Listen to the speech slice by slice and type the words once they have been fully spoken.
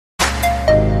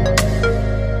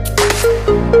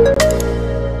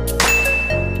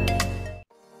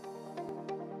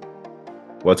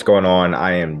What's going on?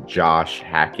 I am Josh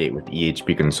Hackett with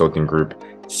EHP Consulting Group,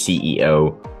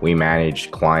 CEO. We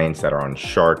manage clients that are on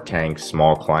Shark Tank,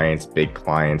 small clients, big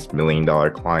clients, $1 million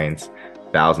clients,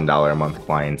 $1,000 a month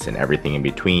clients, and everything in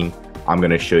between. I'm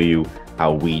going to show you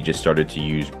how we just started to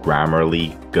use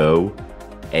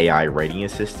GrammarlyGO AI writing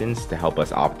assistants to help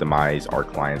us optimize our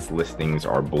clients' listings,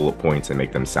 our bullet points, and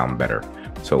make them sound better.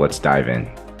 So let's dive in.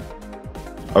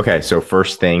 Okay, so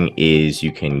first thing is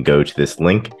you can go to this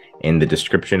link. In the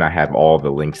description, I have all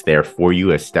the links there for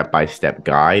you, a step-by-step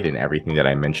guide and everything that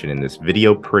I mentioned in this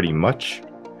video pretty much.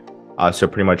 So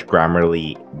pretty much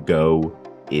GrammarlyGO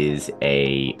is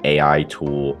a AI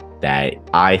tool that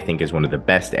I think is one of the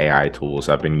best AI tools.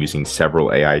 I've been using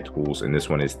several AI tools, and this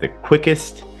one is the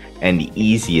quickest and the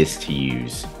easiest to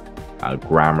use.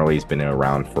 Grammarly's been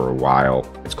around for a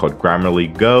while. It's called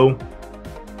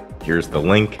GrammarlyGO. Here's the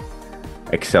link.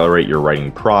 Accelerate your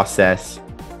writing process.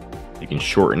 You can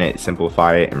shorten it,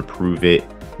 simplify it, improve it,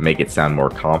 make it sound more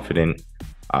confident,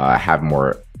 have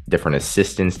more different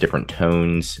assistants, different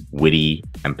tones, witty,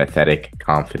 empathetic,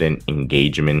 confident,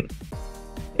 engagement.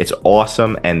 It's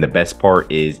awesome, and the best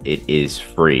part is it is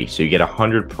free. So you get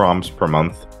 100 prompts per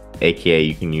month, aka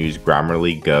you can use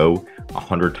GrammarlyGO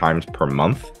 100 times per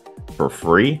month for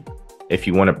free. If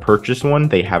you want to purchase one,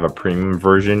 they have a premium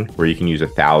version where you can use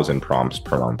 1,000 prompts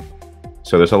per month.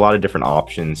 So there's a lot of different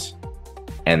options.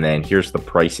 And then here's the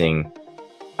pricing.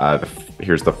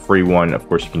 Here's the free one. Of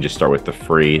course, you can just start with the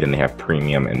free. Then they have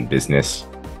premium and business.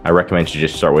 I recommend you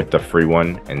just start with the free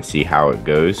one and see how it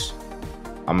goes.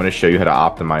 I'm going to show you how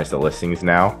to optimize the listings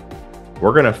now.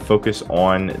 We're going to focus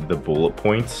on the bullet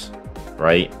points,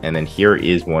 right? And then here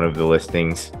is one of the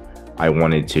listings I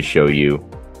wanted to show you.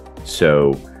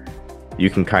 So you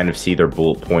can kind of see their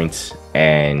bullet points.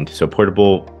 And so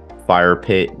portable fire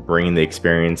pit, bringing the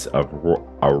experience of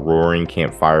a roaring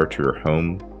campfire to your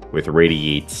home with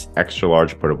radiates extra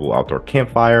large portable outdoor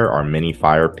campfire. Our mini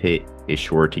fire pit is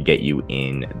sure to get you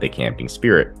in the camping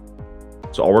spirit.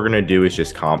 So all we're going to do is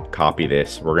just copy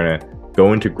this. We're going to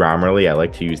go into Grammarly. I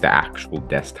like to use the actual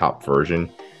desktop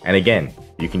version. And again,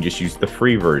 you can just use the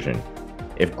free version.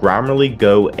 If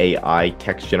GrammarlyGO AI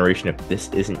text generation, if this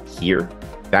isn't here,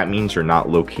 that means you're not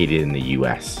located in the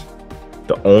US.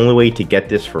 The only way to get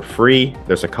this for free,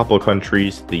 there's a couple of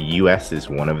countries, the US is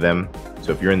one of them.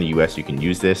 So if you're in the US, you can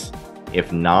use this.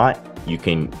 If not, you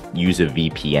can use a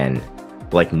VPN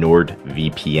like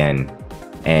NordVPN,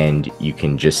 and you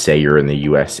can just say you're in the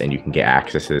US and you can get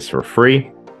access to this for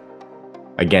free.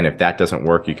 Again, if that doesn't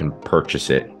work, you can purchase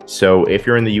it. So if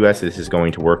you're in the US, this is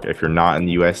going to work. If you're not in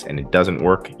the US and it doesn't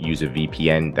work, use a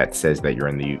VPN that says that you're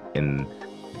in the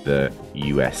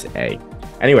USA.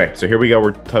 Anyway, so here we go.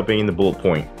 We're typing in the bullet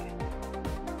point.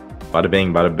 Bada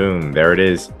bing, bada boom. There it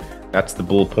is. That's the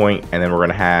bullet point. And then we're going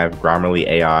to have Grammarly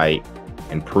AI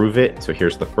improve it. So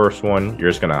here's the first one. You're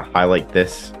just going to highlight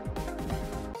this.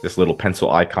 This little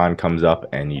pencil icon comes up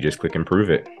and you just click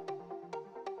improve it.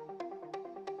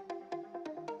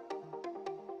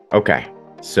 Okay,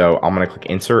 so I'm going to click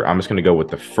insert. I'm just going to go with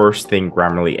the first thing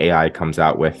Grammarly AI comes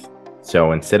out with.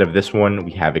 So instead of this one,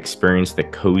 we have experienced the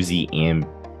cozy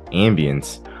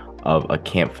ambience of a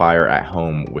campfire at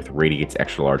home with radiates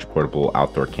extra large portable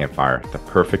outdoor campfire, the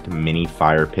perfect mini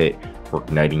fire pit for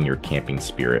igniting your camping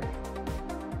spirit.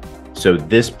 So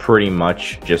this pretty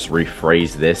much just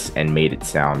rephrased this and made it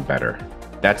sound better.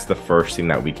 That's the first thing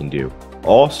that we can do.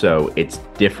 Also, it's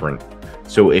different.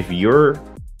 So if you're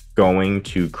going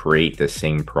to create the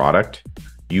same product,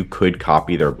 you could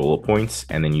copy their bullet points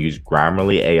and then use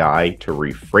Grammarly AI to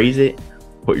rephrase it,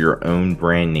 put your own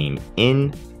brand name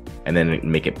in, and then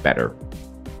make it better.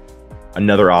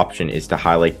 Another option is to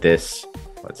highlight this.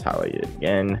 Let's highlight it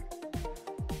again.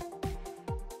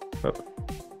 Oh,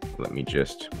 let me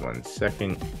just 1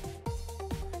 second.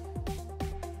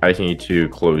 I just need to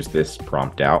close this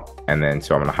prompt out. And then,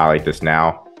 so I'm gonna highlight this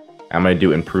now. I'm gonna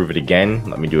do improve it again.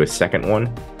 Let me do a second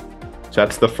one. So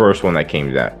that's the first one that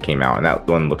came out, and that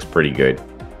one looks pretty good.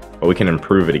 But we can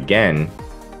improve it again,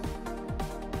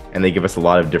 and they give us a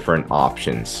lot of different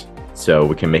options. So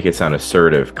we can make it sound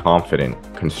assertive, confident,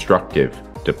 constructive,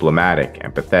 diplomatic,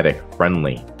 empathetic,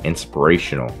 friendly,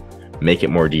 inspirational, make it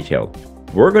more detailed.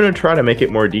 We're going to try to make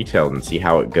it more detailed and see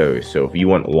how it goes. So if you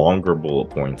want longer bullet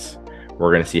points,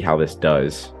 we're going to see how this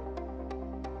does.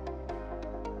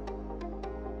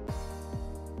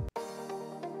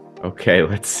 Okay,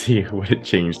 let's see what it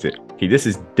changed it. Okay, this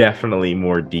is definitely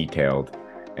more detailed.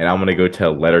 And I'm going to go to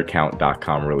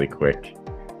lettercount.com really quick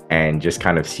and just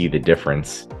kind of see the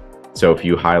difference. So if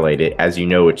you highlight it, as you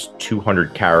know, it's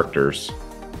 200 characters.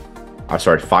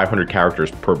 500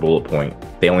 characters per bullet point.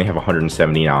 They only have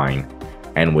 179.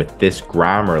 And with this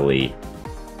Grammarly,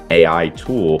 AI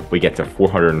tool, we get to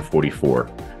 444.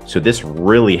 So this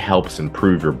really helps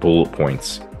improve your bullet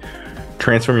points.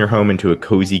 Transform your home into a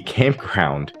cozy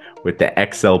campground with the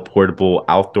XL Portable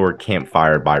Outdoor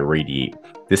Campfire by Radiate.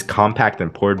 This compact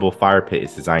and portable fire pit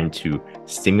is designed to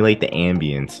stimulate the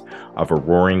ambience of a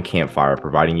roaring campfire,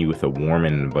 providing you with a warm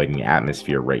and inviting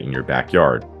atmosphere right in your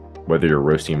backyard. Whether you're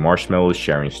roasting marshmallows,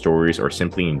 sharing stories, or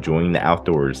simply enjoying the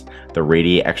outdoors, the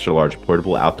Radiate Extra Large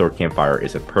Portable Outdoor Campfire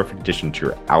is a perfect addition to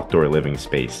your outdoor living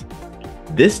space.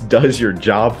 This does your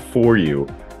job for you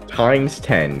times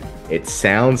 10. It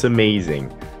sounds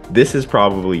amazing. This is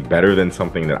probably better than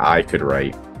something that I could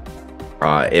write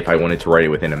if I wanted to write it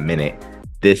within a minute.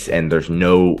 And there's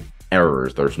no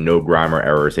errors, there's no grammar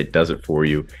errors. It does it for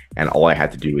you, and all I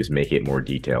had to do is make it more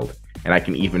detailed, and I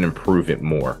can even improve it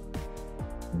more.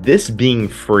 This being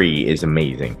free is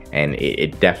amazing, and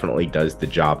it definitely does the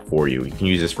job for you. You can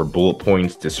use this for bullet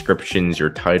points, descriptions,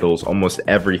 your titles, almost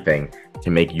everything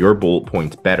to make your bullet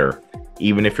points better.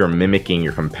 Even if you're mimicking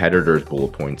your competitor's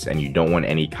bullet points and you don't want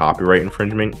any copyright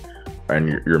infringement, and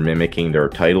you're mimicking their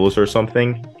titles or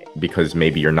something, because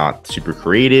maybe you're not super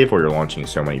creative or you're launching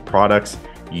so many products,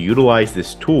 you utilize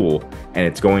this tool and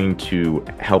it's going to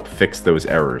help fix those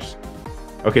errors.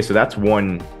 Okay, so that's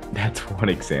one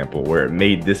example where it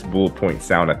made this bullet point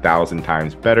sound 1,000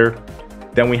 times better.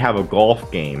 Then we have a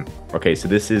golf game. Okay, so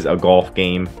this is a golf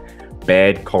game,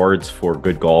 bad cards for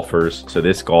good golfers. So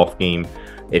this golf game,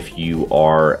 if you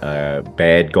are a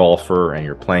bad golfer and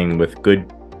you're playing with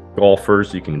good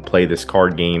golfers, you can play this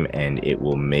card game and it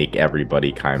will make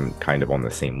everybody kind of on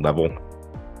the same level.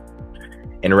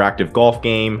 Interactive golf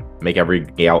game, make every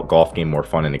golf game more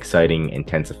fun and exciting.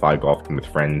 Intensify golfing with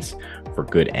friends for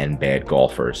good and bad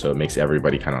golfers. So it makes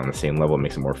everybody kind of on the same level. It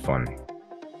makes it more fun.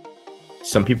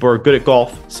 Some people are good at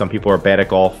golf, some people are bad at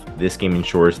golf. This game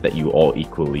ensures that you all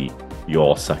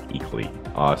suck equally.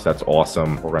 So that's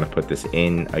awesome. We're gonna put this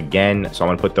in again. So I'm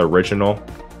gonna put the original.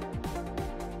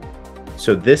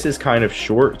 So this is kind of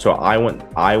short. So I want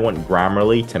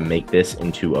Grammarly to make this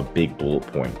into a big bullet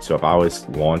point. So if I was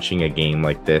launching a game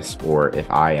like this, or if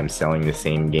I am selling the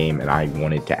same game and I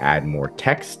wanted to add more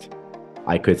text,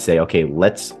 I could say, okay,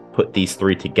 let's put these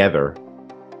three together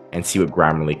and see what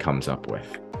Grammarly comes up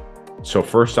with. So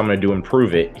first I'm going to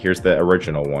improve it. Here's the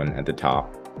original one at the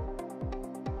top.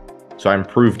 So I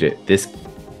improved it. This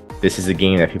is a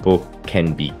game that people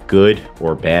can be good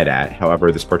or bad at.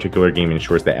 However, this particular game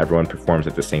ensures that everyone performs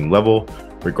at the same level,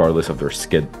 regardless of their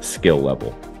skill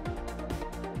level.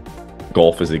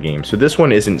 Golf is a game. So this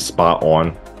one isn't spot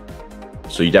on.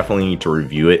 So you definitely need to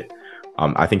review it.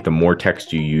 I think the more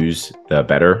text you use, the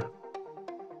better.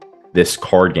 This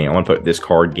card game, I want to put this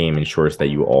card game ensures that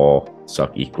you all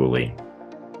suck equally.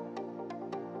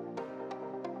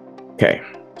 Okay,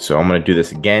 so I'm going to do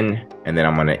this again, and then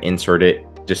I'm going to insert it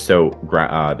just so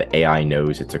the AI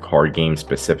knows it's a card game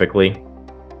specifically.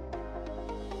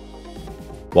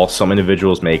 While some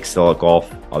individuals may excel at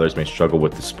golf, others may struggle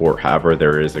with the sport. However,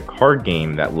 there is a card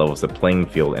game that levels the playing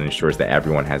field and ensures that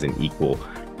everyone has an equal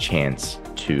chance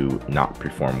to not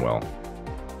perform well.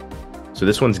 So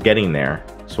this one's getting there.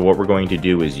 So what we're going to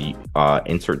do is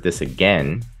insert this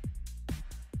again,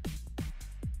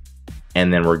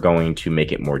 and then we're going to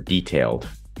make it more detailed.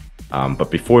 But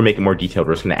before we make it more detailed,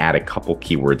 we're just going to add a couple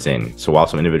keywords in. So while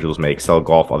some individuals may excel at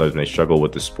golf, others may struggle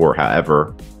with the sport.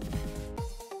 However,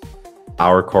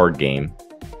 our card game,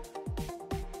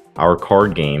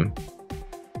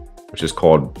 which is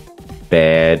called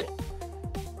Bad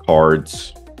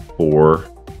Cards for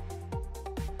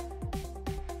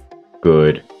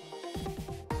Good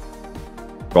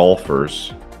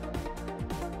Golfers,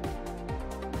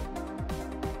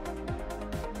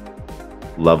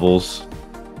 levels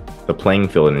the playing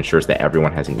field and ensures that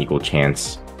everyone has an equal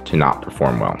chance to not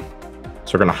perform well.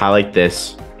 So we're going to highlight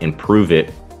this, improve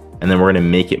it, and then we're going to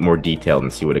make it more detailed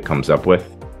and see what it comes up with.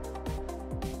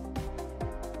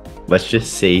 Let's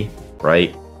just see,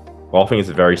 right? Golfing is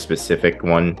a very specific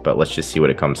one, but let's just see what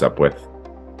it comes up with.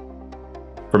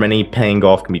 For many, playing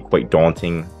golf can be quite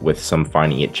daunting, with some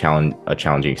finding it a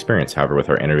challenging experience. However, with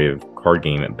our innovative card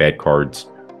game, Bad Cards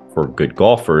for Good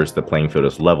Golfers, the playing field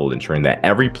is leveled, ensuring that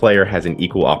every player has an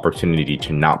equal opportunity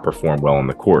to not perform well on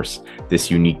the course. This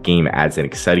unique game adds an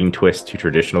exciting twist to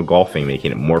traditional golfing,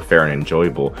 making it more fair and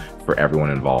enjoyable for everyone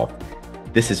involved.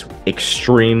 This is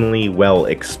extremely well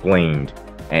explained,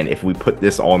 and if we put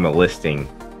this on the listing,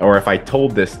 or if I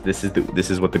told this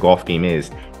is what the golf game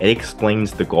is, it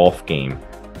explains the golf game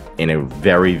in a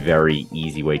very, very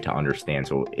easy way to understand.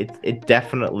 So it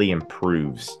definitely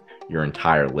improves your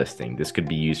entire listing. This could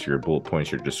be used for your bullet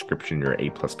points, your description, your A+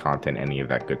 content, any of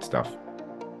that good stuff.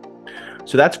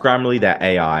 So that's Grammarly, that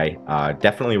AI.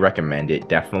 Definitely recommend it.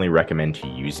 Definitely recommend to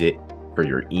use it for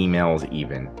your emails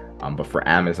even. But for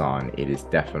Amazon, it is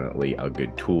definitely a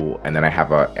good tool. And then I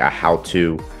have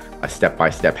a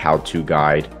step-by-step how-to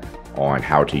guide on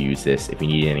how to use this. If you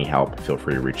need any help, feel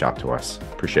free to reach out to us.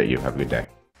 Appreciate you. Have a good day.